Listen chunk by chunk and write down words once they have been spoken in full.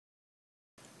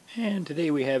And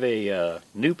today we have a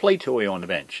new play toy on the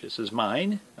bench. This is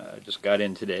mine. Just got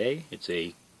in today. It's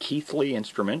a Keithley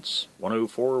Instruments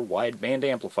 104 wideband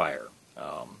amplifier.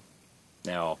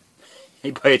 Now,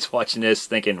 anybody that's watching this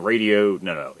thinking radio,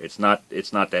 no, it's not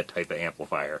that type of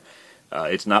amplifier.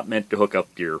 It's not meant to hook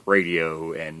up your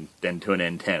radio and then to an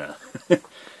antenna.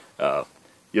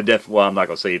 You'll well, I'm not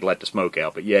going to say you'd let the smoke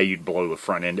out, but yeah, you'd blow the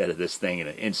front end out of this thing in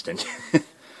an instant.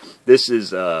 This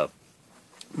is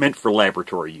meant for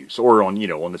laboratory use, or on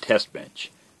the test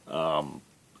bench.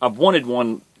 I've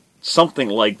wanted something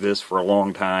like this for a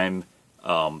long time.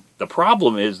 The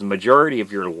problem is the majority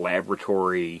of your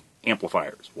laboratory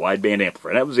amplifiers, wideband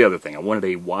amplifier. That was the other thing. I wanted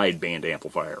a wideband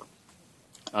amplifier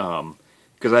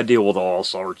because I deal with all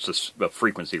sorts of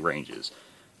frequency ranges.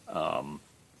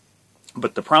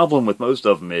 But the problem with most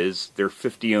of them is they're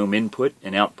 50 ohm input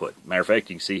and output. Matter of fact,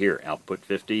 you can see here, output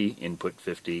 50, input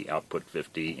 50, output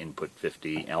 50, input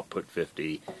 50, output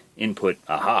 50, input,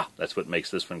 aha, that's what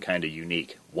makes this one kind of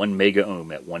unique. 1 mega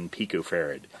ohm at 1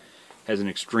 picofarad. Has an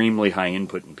extremely high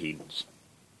input impedance.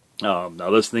 Now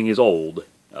this thing is old.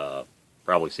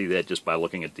 Probably see that just by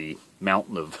looking at the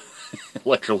mountain of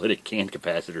electrolytic can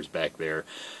capacitors back there.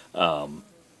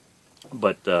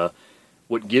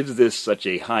 What gives this such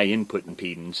a high input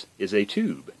impedance is a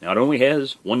tube. Now, it only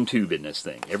has one tube in this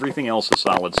thing. Everything else is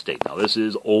solid state. Now, this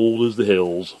is old as the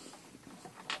hills.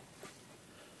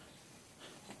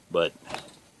 But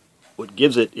what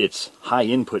gives it its high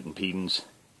input impedance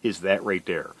is that right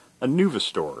there. A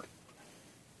Nuvastor.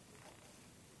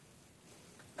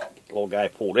 Get the little guy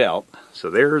pulled out. So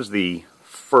there's the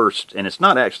first, and it's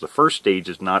not actually, the first stage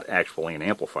is not actually an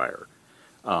amplifier.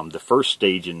 The first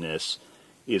stage in this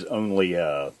is only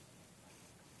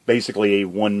basically a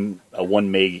one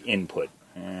meg input.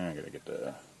 I gotta get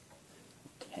the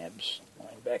tabs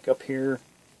line back up here.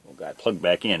 Oh god, plug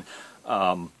back in.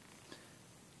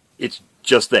 It's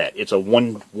just that. It's a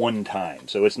one time,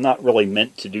 so it's not really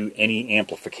meant to do any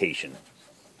amplification.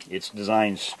 It's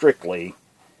designed strictly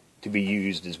to be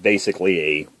used as basically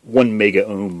a 1 mega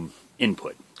ohm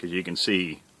input, because you can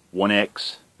see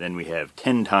 1x, then we have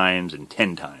 10 times and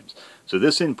 10 times. So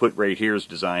this input right here is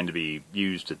designed to be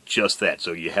used to just that.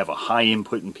 So you have a high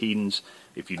input impedance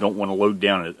if you don't want to load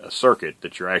down a circuit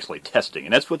that you're actually testing.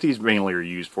 And that's what these mainly are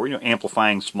used for,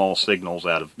 amplifying small signals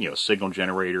out of, a signal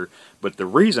generator. But the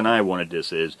reason I wanted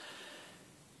this is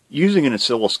using an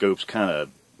oscilloscope's kind of,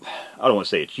 I don't want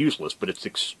to say it's useless, but it's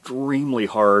extremely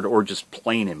hard or just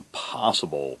plain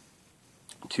impossible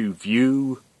to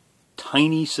view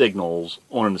tiny signals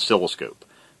on an oscilloscope.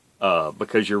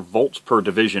 Because your volts per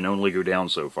division only go down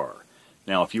so far.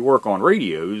 Now, if you work on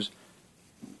radios,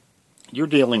 you're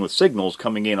dealing with signals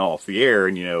coming in off the air,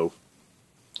 and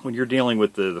when you're dealing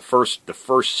with the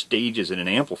first stages in an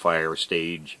amplifier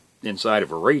stage inside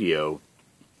of a radio,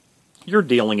 you're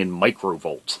dealing in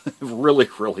microvolts, really,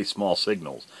 really small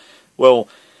signals. Well,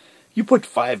 you put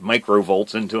 5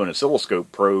 microvolts into an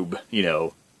oscilloscope probe,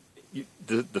 you're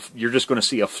just going to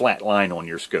see a flat line on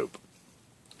your scope.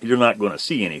 You're not going to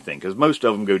see anything, because most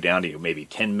of them go down to maybe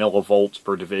 10 millivolts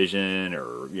per division,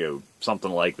 or something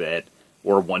like that,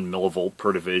 or 1 millivolt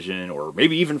per division, or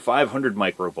maybe even 500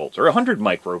 microvolts or 100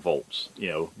 microvolts.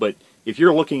 But if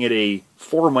you're looking at a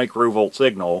 4 microvolt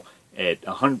signal at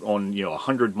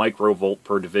 100 microvolt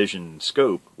per division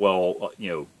scope, well,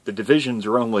 the divisions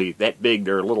are only that big;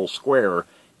 they're a little square.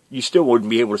 You still wouldn't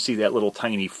be able to see that little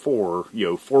tiny 4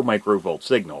 microvolt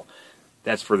signal.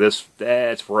 That's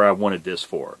where I wanted this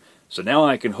for. So now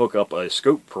I can hook up a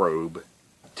scope probe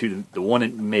to the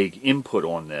 1 meg input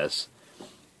on this,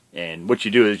 and what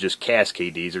you do is just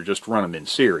cascade these, or just run them in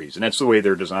series. And that's the way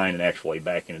they're designed, and actually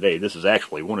back in the day. This is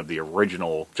actually one of the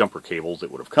original jumper cables that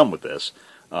would have come with this.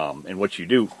 And what you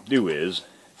do is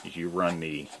you run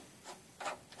the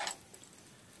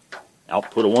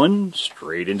output of one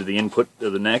straight into the input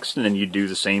of the next, and then you do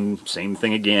the same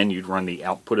thing again. You'd run the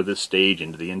output of this stage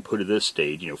into the input of this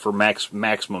stage, for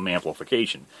maximum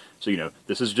amplification. So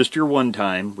this is just your one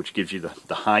time, which gives you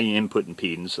the high input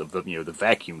impedance of the the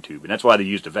vacuum tube, and that's why they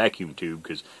used a vacuum tube,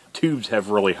 because tubes have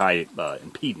really high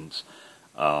impedance.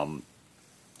 And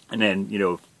then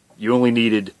you only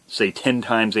needed, say, 10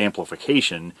 times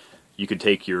amplification. You could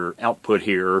take your output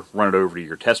here, run it over to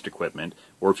your test equipment,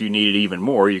 or if you needed even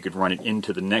more, you could run it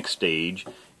into the next stage,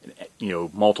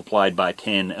 multiplied by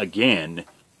 10 again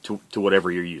to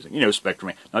whatever you're using.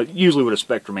 Spectrum. Now, usually with a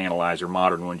spectrum analyzer,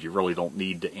 modern ones, you really don't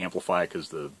need to amplify because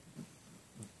the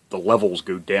levels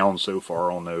go down so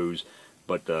far on those.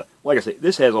 But like I say,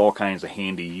 this has all kinds of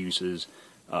handy uses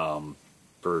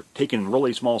for taking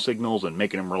really small signals and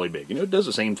making them really big. It does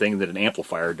the same thing that an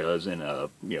amplifier does in a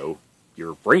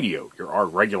your radio, our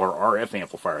regular RF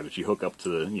amplifier that you hook up to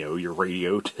the, your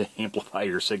radio to amplify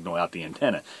your signal out the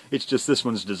antenna. It's just this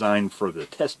one's designed for the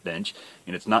test bench,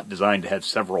 and it's not designed to have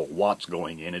several watts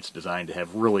going in. It's designed to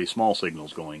have really small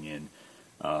signals going in.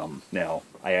 Now,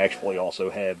 I actually also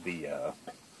have the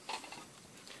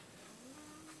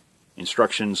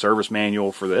instruction service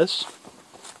manual for this.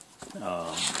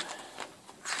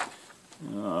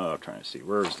 Trying to see,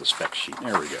 where's the spec sheet?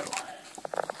 There we go.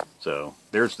 So,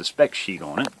 there's the spec sheet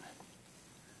on it.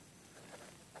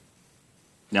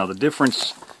 Now, the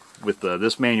difference with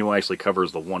this manual actually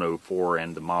covers the 104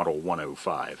 and the model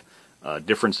 105.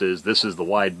 Difference is, this is the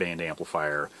wideband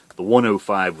amplifier. The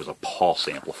 105 was a pulse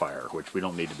amplifier, which we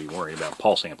don't need to be worrying about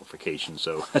pulse amplification,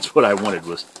 so that's what I wanted,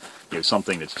 was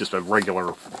something that's just a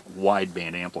regular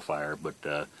wideband amplifier. But,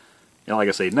 like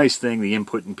I say, nice thing, the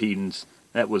input impedance,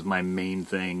 that was my main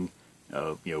thing.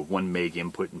 1 meg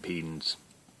input impedance.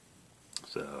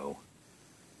 So,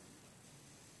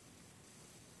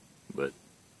 but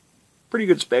pretty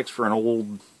good specs for an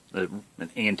old, an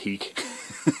antique,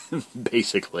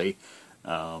 basically.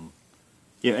 And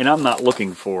I'm not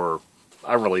looking for,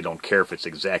 I really don't care if it's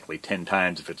exactly 10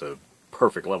 times, if it's a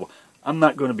perfect level. I'm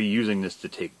not going to be using this to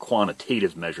take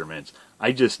quantitative measurements.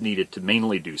 I just need it to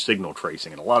mainly do signal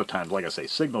tracing. And a lot of times, like I say,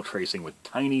 signal tracing with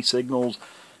tiny signals,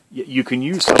 you can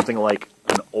use something like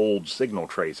an old signal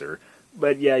tracer.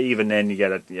 But yeah, even then, you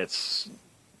got it's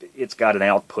got an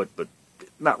output, but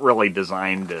not really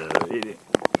designed to.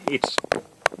 It's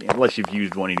unless you've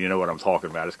used one and you know what I'm talking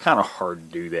about. It's kind of hard to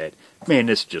do that. Man,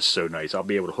 this is just so nice. I'll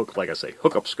be able to hook, like I say,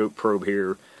 hook up scope probe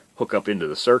here, hook up into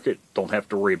the circuit. Don't have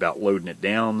to worry about loading it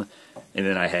down. And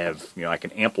then I have, I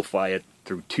can amplify it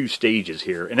through 2 stages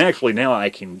here. And actually now I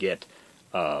can get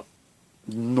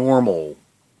normal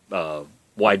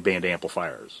wideband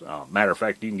amplifiers. Matter of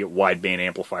fact, you can get wideband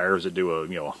amplifiers that do a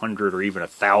 100 or even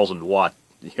 1,000 watt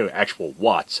actual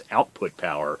watts output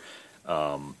power.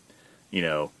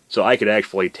 So I could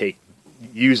actually take,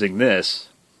 using this,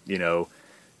 you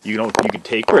could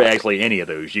take, or actually any of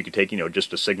those, you could take,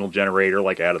 just a signal generator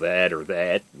like out of that or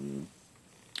that. And,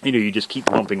 you just keep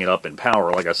pumping it up in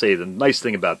power. Like I say, the nice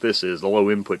thing about this is the low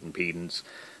input impedance.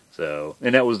 So,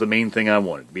 and that was the main thing I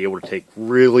wanted, to be able to take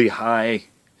really high,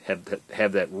 have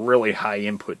that really high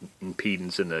input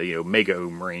impedance in the mega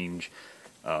ohm range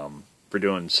for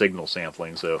doing signal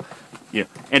sampling. So and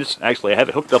it's actually, I have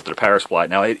it hooked up to the power supply.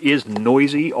 Now it is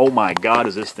noisy. Oh my God,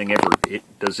 does this thing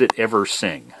ever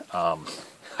sing? I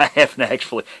haven't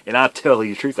actually, and I'll tell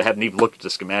you the truth, I haven't even looked at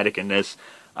the schematic in this.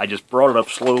 I just brought it up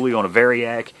slowly on a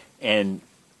variac and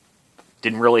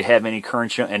didn't really have any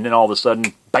current show, and then all of a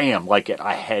sudden, bam,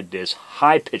 I had this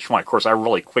high-pitched one. Of course, I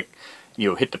really quick,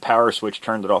 hit the power switch,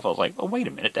 turned it off. I was like, oh, wait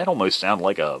a minute, that almost sounded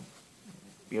like a,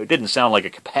 it didn't sound like a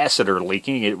capacitor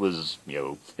leaking. It was,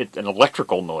 an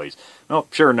electrical noise. Well,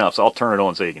 sure enough, so I'll turn it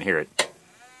on so you can hear it.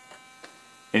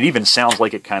 It even sounds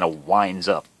like it kind of winds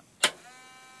up.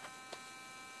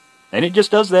 And it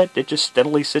just does that. It just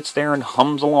steadily sits there and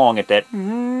hums along at that.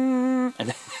 And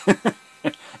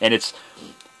it's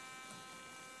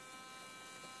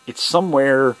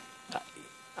somewhere,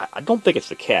 I don't think it's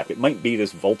the cap. It might be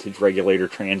this voltage regulator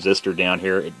transistor down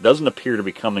here. It doesn't appear to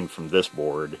be coming from this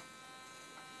board,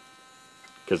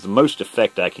 because the most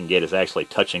effect I can get is actually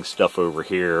touching stuff over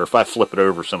here. Or if I flip it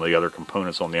over, some of the other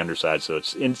components on the underside. So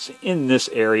it's in this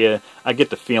area. I get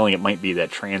the feeling it might be that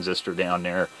transistor down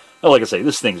there. Well, like I say,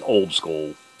 this thing's old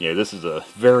school. This is a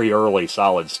very early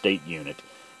solid state unit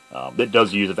that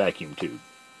does use a vacuum tube.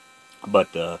 But,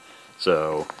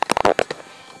 so,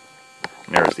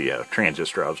 there's the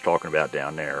transistor I was talking about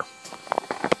down there.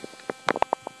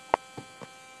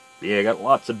 Yeah, I got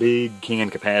lots of big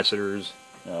can capacitors.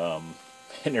 And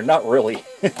they're not really,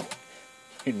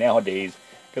 nowadays,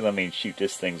 because, shoot,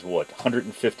 this thing's,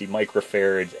 150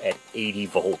 microfarads at 80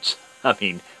 volts.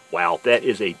 Wow, that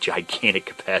is a gigantic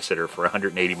capacitor for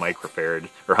 180 microfarads,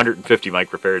 or 150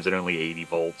 microfarads at only 80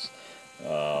 volts.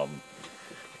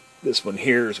 This one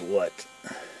here is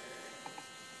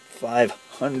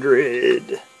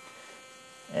 500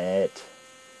 at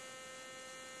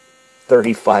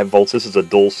 35 volts. This is a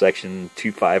dual section,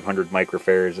 500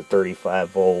 microfarads at 35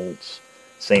 volts.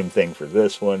 Same thing for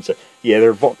this one. So yeah,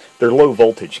 they're low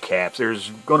voltage caps. There's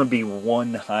going to be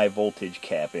one high voltage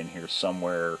cap in here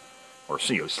somewhere, or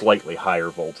slightly higher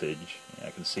voltage.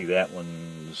 I can see that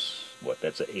one's,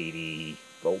 that's a 80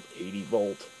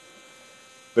 volt.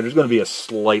 But there's going to be a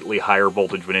slightly higher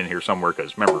voltage one in here somewhere,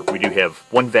 because remember, we do have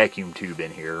one vacuum tube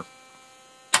in here.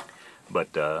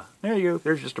 But there you go,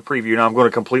 there's just a preview. Now I'm going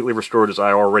to completely restore this.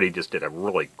 I already just did a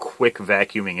really quick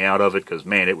vacuuming out of it, because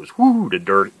man, it was the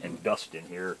dirt and dust in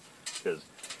here. Because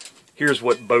here's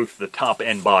what both the top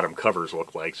and bottom covers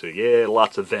look like. So yeah,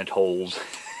 lots of vent holes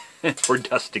for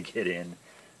dust to get in.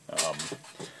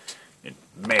 And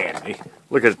man,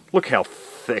 look how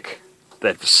thick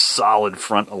that solid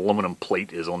front aluminum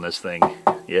plate is on this thing.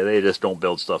 Yeah, they just don't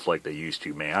build stuff like they used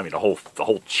to, man. I mean, the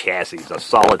whole chassis is a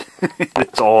solid.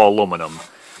 It's all aluminum.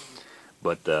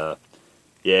 But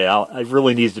yeah, I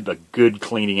really need a good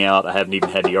cleaning out. I haven't even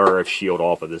had the RF shield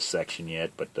off of this section yet,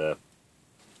 but of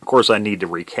course I need to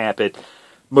recap it.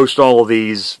 Most all of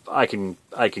these I can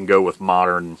go with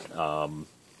modern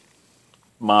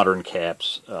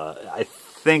caps. I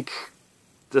think,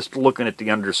 just looking at the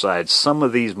underside, some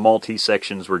of these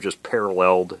multi-sections were just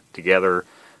paralleled together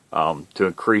to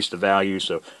increase the value.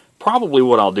 So probably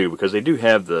what I'll do, because they do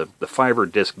have the fiber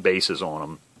disc bases on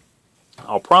them,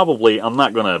 I'm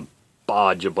not going to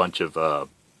bodge a bunch of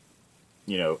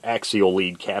axial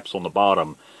lead caps on the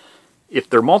bottom. If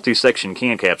they're multi-section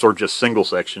can caps or just single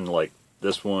section like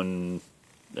this one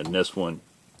and this one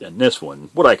and this one,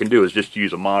 what I can do is just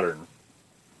use a modern,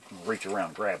 reach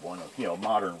around, grab one,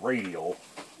 modern radial.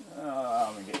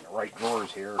 I'm getting the right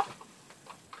drawers here.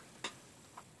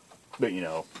 But,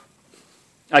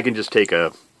 I can just take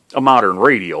a modern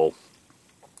radial,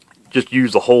 just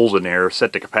use the holes in there,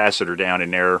 set the capacitor down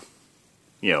in there,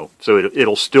 so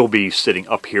it'll still be sitting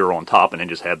up here on top, and then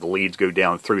just have the leads go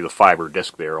down through the fiber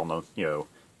disc there on the,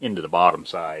 into the bottom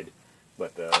side.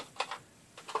 But,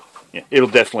 yeah, it'll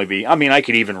definitely be, I mean, I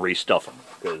could even restuff them,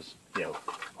 because,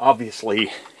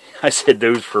 obviously, I said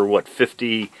those for, what,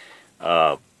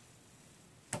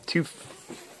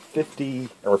 250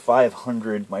 or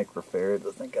 500 microfarads.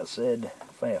 I think I said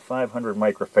 500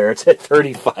 microfarads at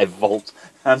 35 volts.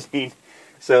 I mean,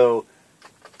 so,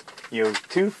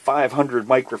 two 500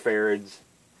 microfarads,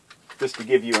 just to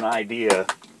give you an idea,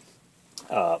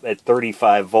 at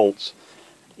 35 volts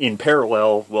in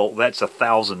parallel, well, that's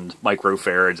 1,000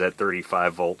 microfarads at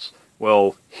 35 volts.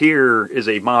 Well, here is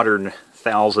a modern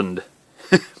 1,000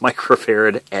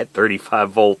 microfarad at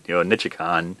 35 volt, a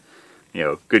Nichicon,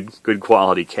 good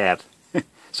quality cap.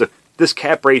 So this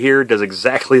cap right here does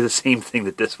exactly the same thing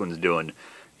that this one's doing.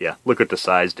 Yeah, look at the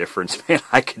size difference, man.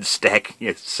 I could stack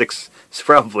six,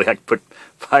 probably I could put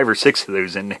 5 or 6 of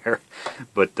those in there.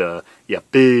 But yeah,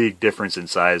 big difference in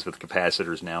size with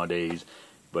capacitors nowadays.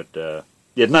 But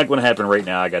yeah, it's not going to happen right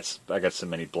now. I got so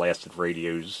many blasted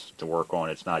radios to work on.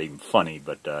 It's not even funny.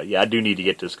 But yeah, I do need to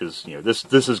get this, because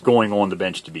this is going on the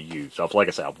bench to be used. So like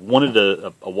I said, I've wanted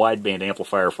a wideband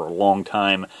amplifier for a long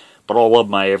time, but all of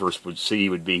my ever would see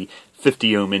would be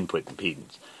 50 ohm input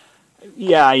impedance.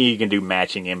 Yeah, you can do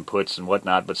matching inputs and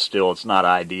whatnot, but still, it's not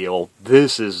ideal.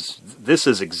 This is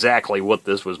exactly what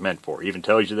this was meant for. It even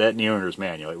tells you that in the owner's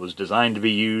manual. It was designed to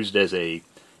be used as a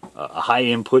high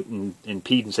input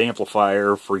impedance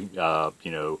amplifier for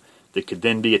that could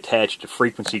then be attached to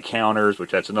frequency counters, which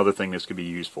that's another thing this could be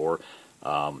used for.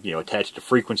 Attached to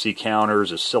frequency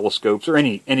counters, oscilloscopes, or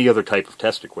any other type of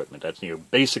test equipment. That's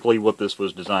basically what this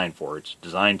was designed for. It's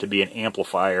designed to be an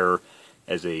amplifier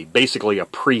as basically a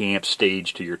preamp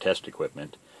stage to your test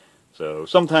equipment. So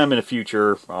sometime in the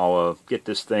future, I'll get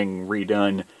this thing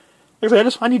redone. Like I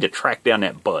said, I need to track down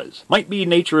that buzz. Might be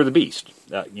nature of the beast.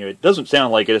 It doesn't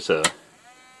sound like it's a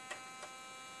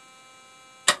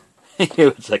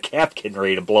it's a cap getting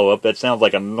ready to blow up. That sounds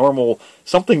like a normal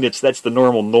something that's the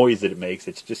normal noise that it makes.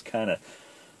 It's just kind of,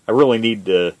 I really need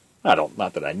to.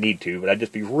 Not that I need to, but I'd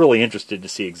just be really interested to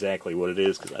see exactly what it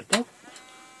is, because I don't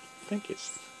think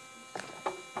it's.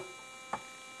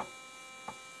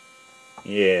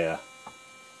 Yeah.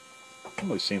 It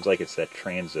almost seems like it's that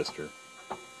transistor.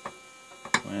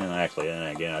 Well, actually,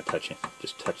 then again, I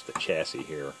just touch the chassis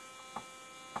here.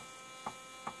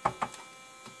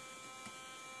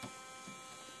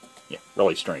 Yeah,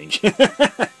 really strange.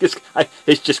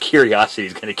 It's just curiosity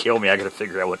is going to kill me. I got to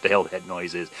figure out what the hell that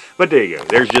noise is. But there you go.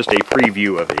 There's just a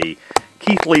preview of a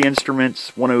Keithley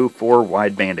Instruments 104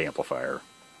 wideband amplifier.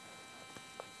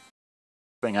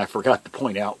 Thing I forgot to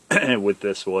point out with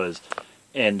this was,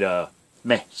 and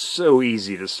man, so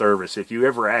easy to service. If you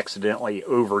ever accidentally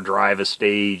overdrive a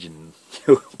stage and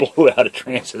blow out a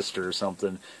transistor or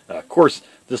something, of course,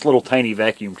 this little tiny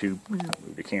vacuum tube,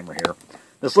 move the camera here,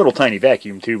 this little tiny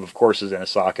vacuum tube, of course, is in a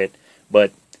socket,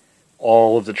 but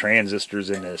all of the transistors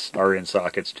in this are in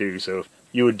sockets too, so if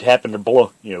you would happen to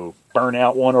burn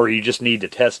out one, or you just need to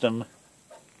test them,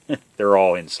 they're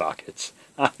all in sockets.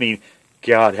 I mean,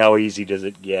 God, how easy does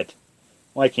it get?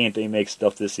 Why can't they make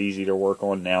stuff this easy to work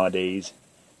on nowadays?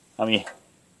 I mean,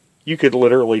 you could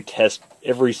literally test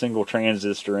every single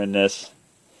transistor in this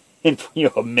in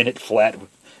a minute flat.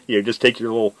 Just take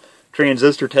your little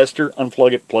transistor tester,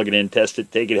 unplug it, plug it in, test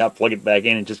it, take it out, plug it back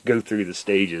in, and just go through the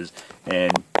stages.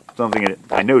 And something that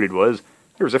I noted was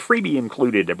there was a freebie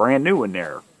included, a brand new one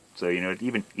there. So, you know, it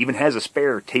even has a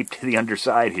spare taped to the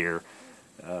underside here.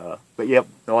 But yep,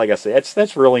 like I say,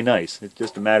 that's really nice. It's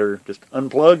just a matter of just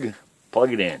unplug,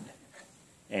 plug it in,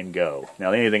 and go.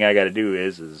 Now the only thing I got to do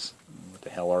is what the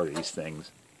hell are these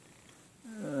things?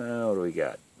 What do we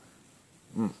got?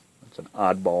 That's an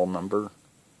oddball number.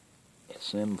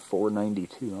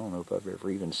 SM492. I don't know if I've ever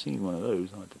even seen one of those.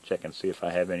 I'll have to check and see if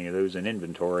I have any of those in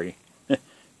inventory.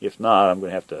 If not, I'm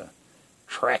going to have to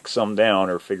track some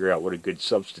down or figure out what a good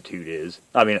substitute is.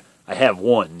 I mean, I have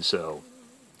one, so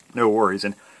no worries.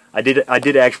 And I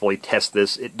did actually test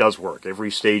this. It does work.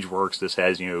 Every stage works. This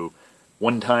has, you know,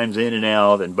 1 times in and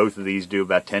out, and both of these do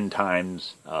about 10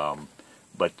 times. Yeah,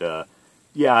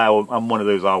 I'm one of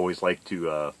those. I always like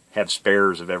to have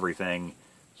spares of everything.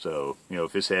 So, you know,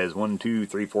 if this has 1, 2,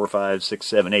 3, 4, 5, 6,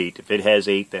 7, 8, if it has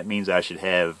 8, that means I should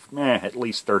have at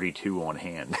least 32 on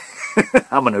hand.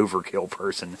 I'm an overkill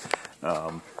person.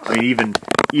 I mean,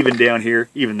 even down here,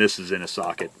 even this is in a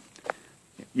socket.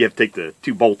 You have to take the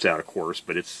 2 bolts out, of course,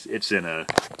 but it's in a.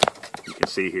 You can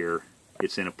see here,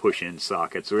 it's in a push-in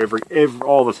socket. So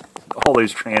all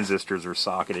those transistors are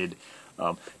socketed.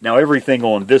 Now everything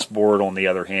on this board, on the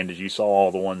other hand, as you saw,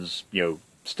 all the ones, you know,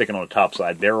 sticking on the top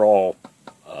side, they're all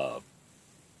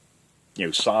you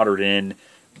know, soldered in,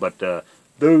 but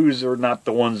those are not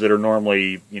the ones that are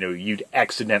normally, you know, you'd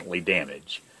accidentally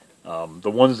damage.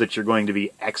 The ones that you're going to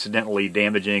be accidentally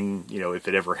damaging, you know, if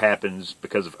it ever happens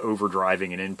because of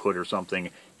overdriving an input or something,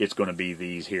 it's going to be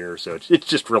these here. So it's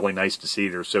just really nice to see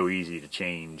they're so easy to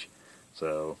change.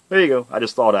 So there you go. I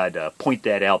just thought I'd point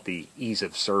that out, the ease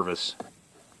of service